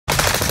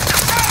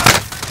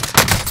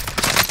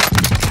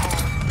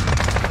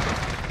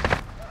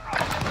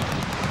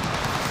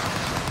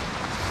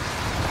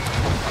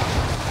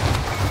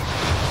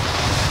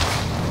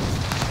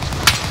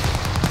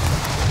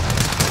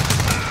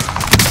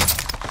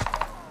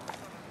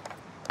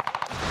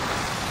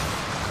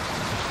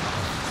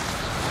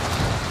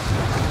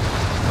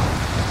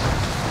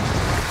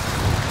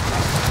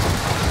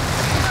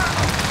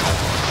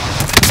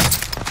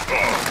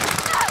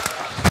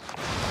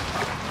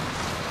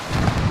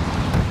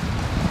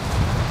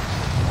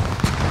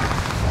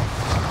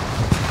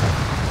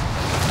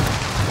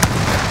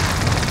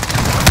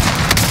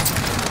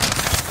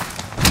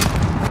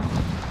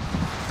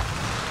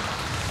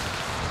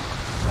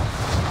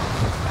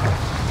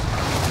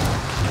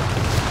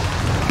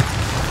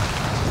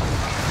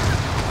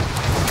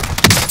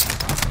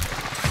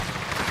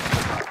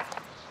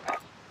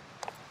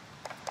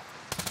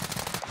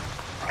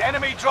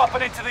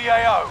dropping into the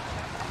AO.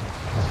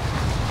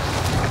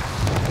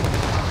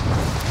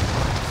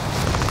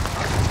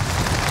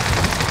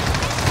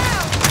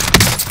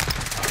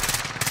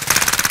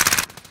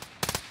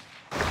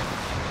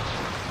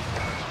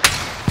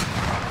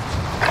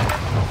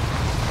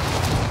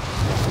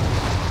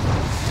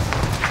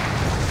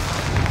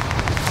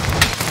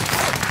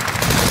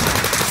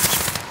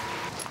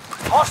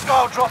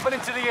 Hostile dropping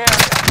into the area.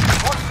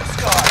 Watch the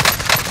sky.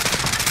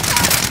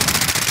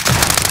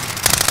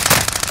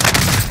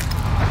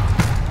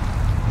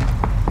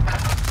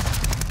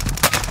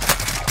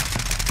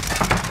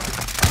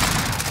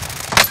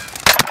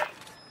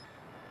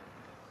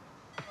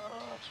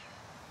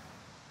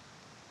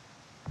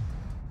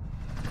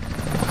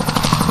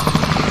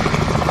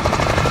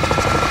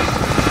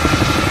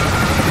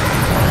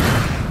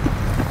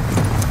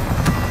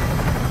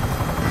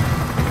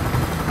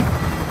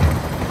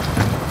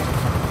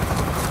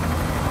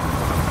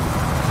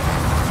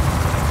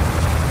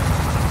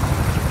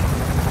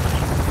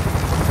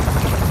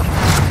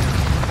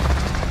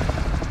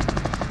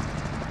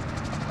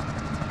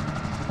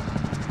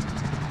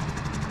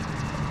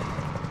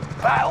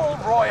 Battle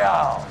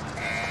Royale.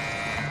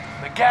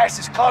 The gas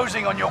is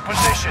closing on your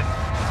position.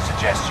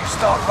 Suggest you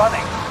start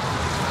running.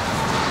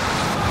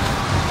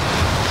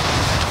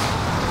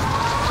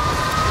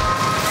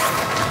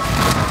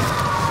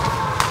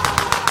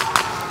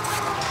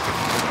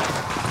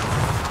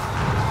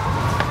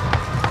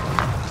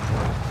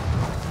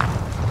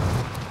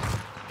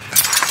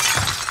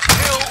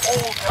 Kill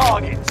all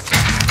targets.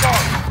 Go.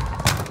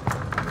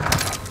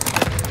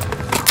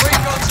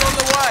 Recon's on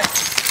the way.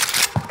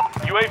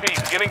 UAV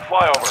beginning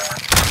flyover.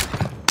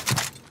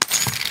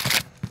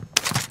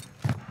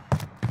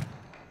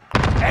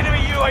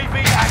 Enemy UAV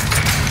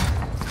active.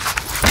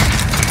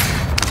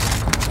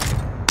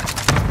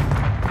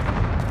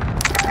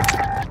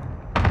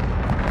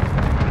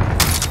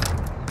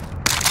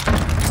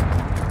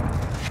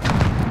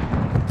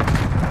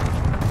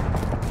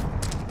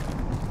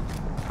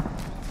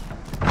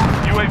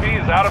 UAV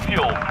is out of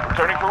fuel.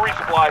 Returning for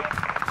resupply.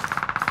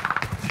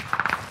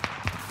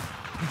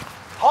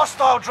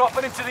 Hostile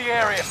dropping into the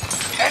area.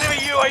 Enemy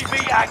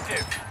UAV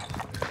active.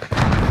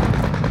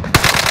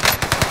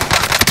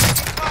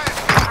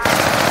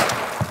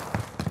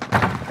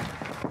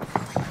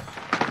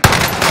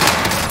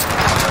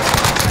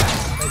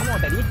 ¿Cómo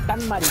te di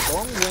tan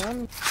maricón,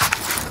 weón?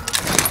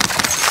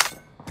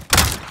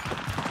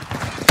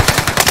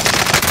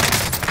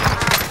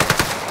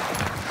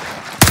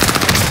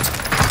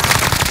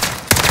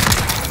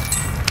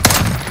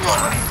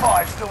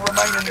 Five still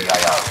remain in the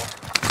AO.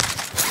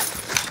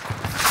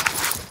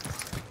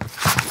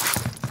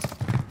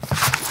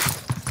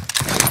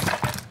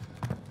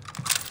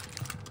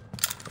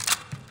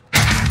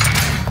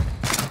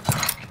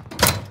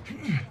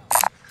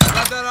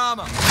 Grab that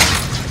armor.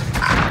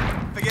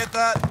 Forget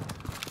that.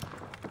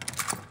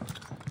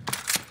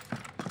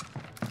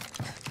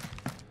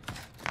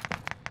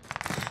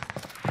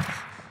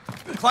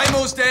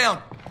 Claymore's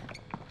down.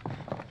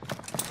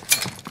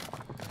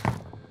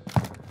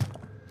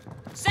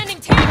 Sending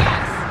tear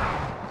gas!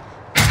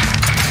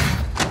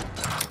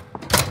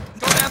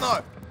 Got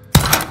ammo.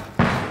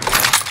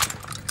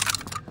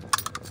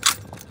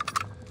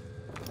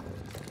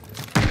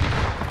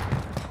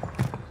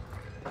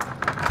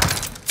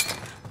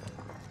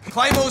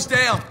 Claymore's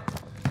down.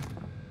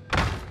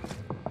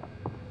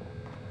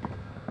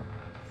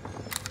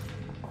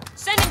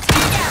 Sending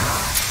tear gas!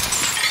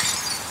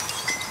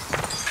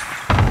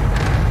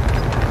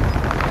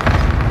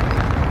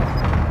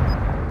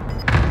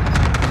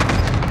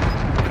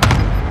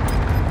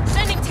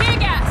 Sending tear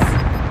gas!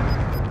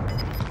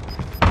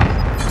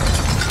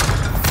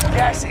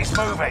 Gas is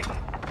moving.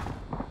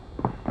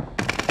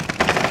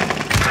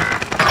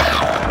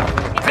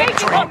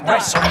 Victory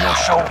rests on your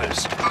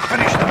shoulders.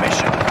 Finish the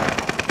mission.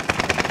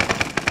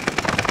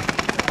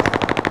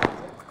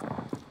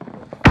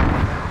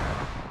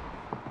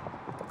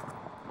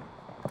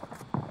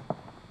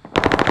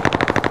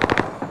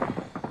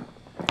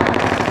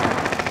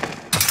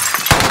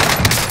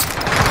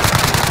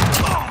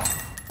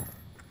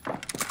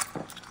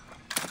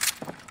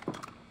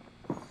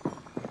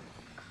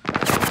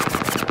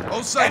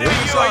 All set.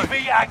 Enemy Zone.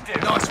 UAV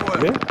active. Nice work.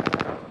 ¿Qué?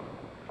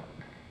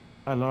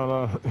 Ah, no,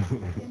 no.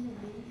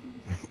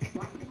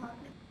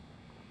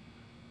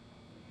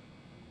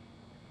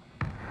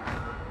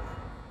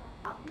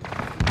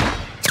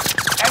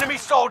 Enemy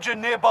soldier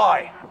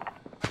nearby.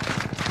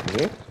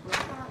 ¿Qué?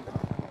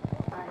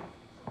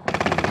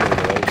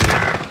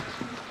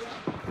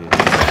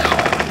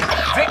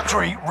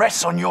 Victory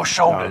rests on your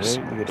shoulders.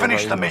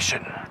 Finish the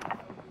mission.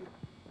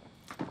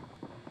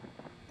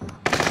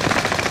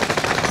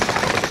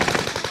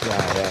 Ya,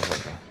 ya,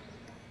 ya.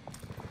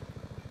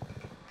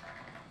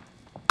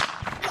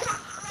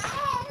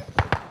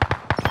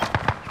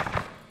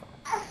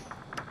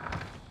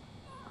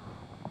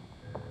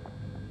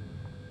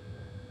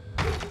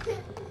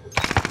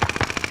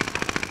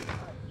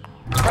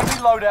 Friendly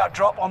loadout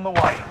drop on the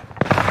way.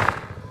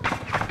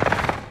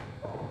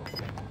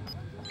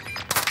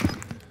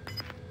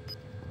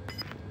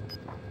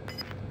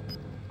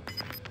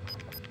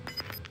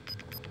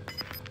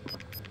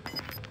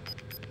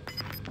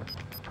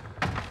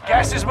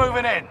 Gas is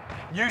moving in.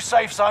 New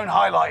safe zone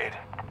highlighted.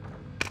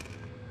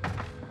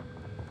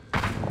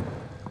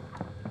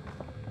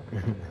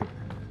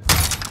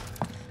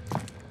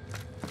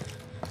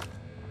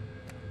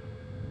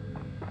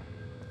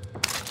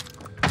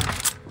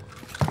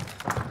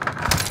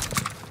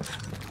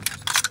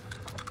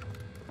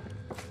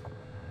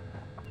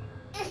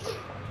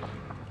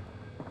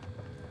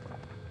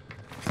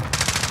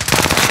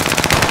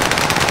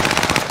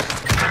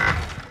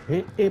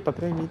 Para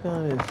atrás,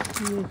 mitad.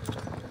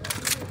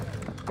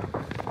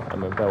 Ah,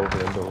 me estaba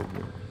volviendo.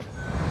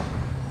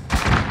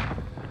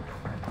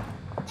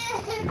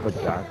 Y para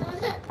allá.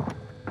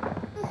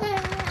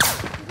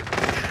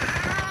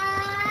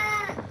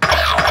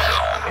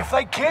 If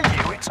they kill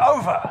you, it's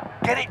over.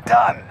 Get it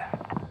done.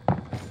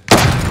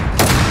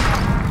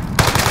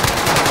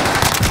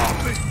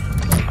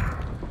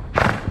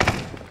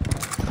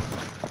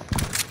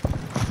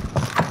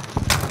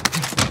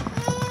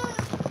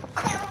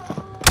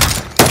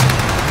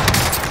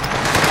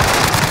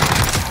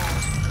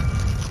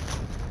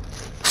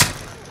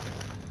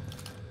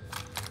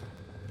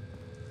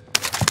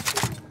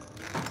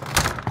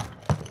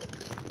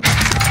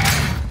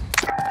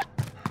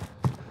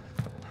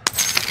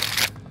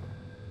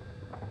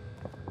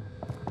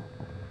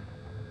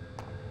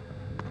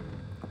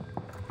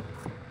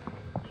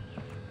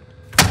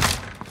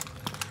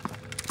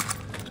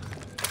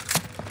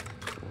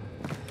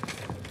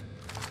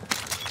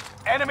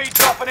 Enemy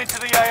dropping into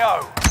the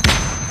AO.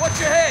 Watch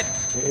your head!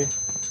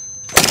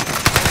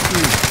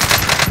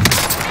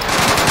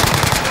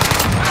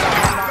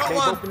 Got They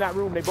one! both in that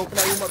room. They both in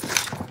that room up.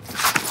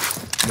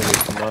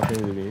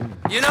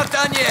 You're not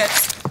done yet!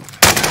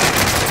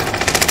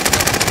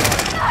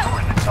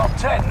 You're in the top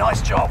 10.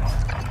 Nice job.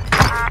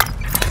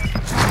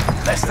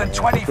 Less than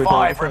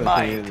 25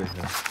 remain.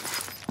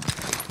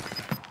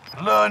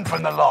 Learn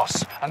from the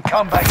loss and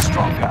come back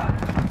stronger.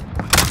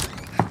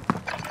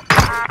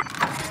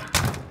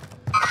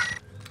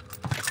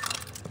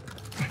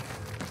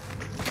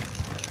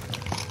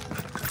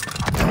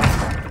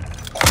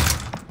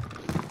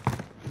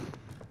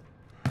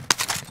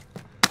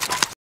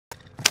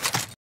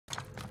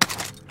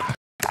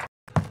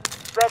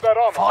 Grab that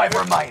armor. 5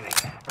 remaining.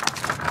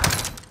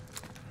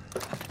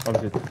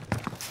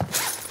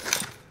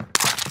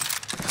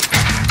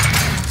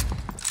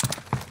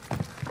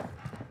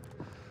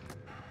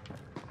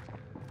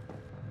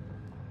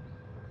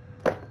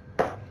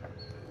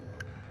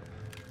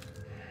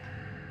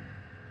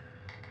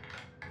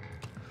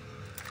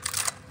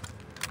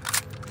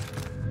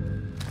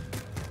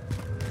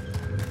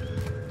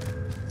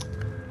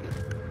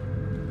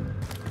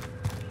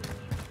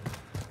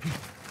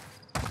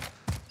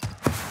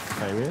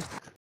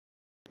 Ahí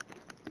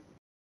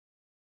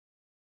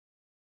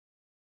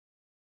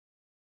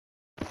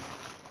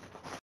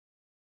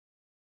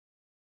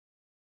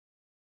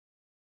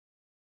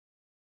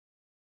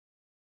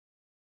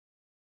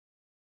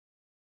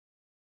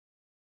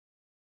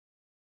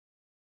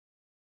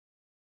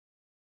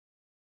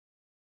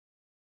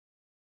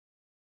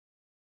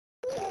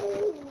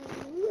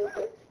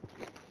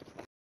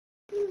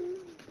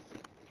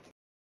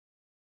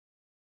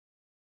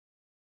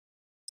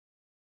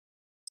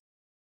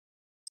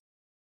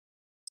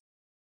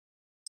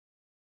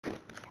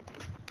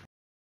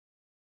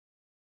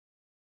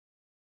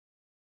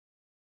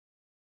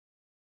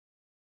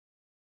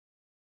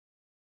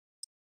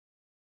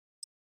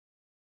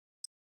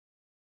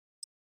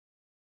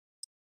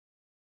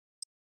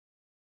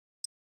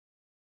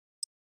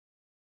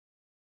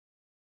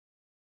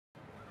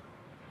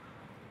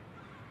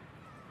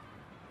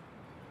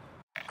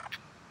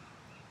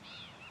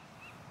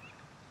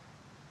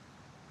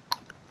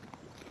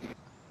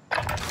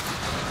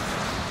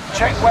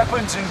Check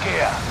weapons and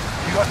gear.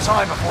 You got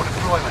time before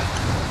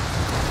deployment.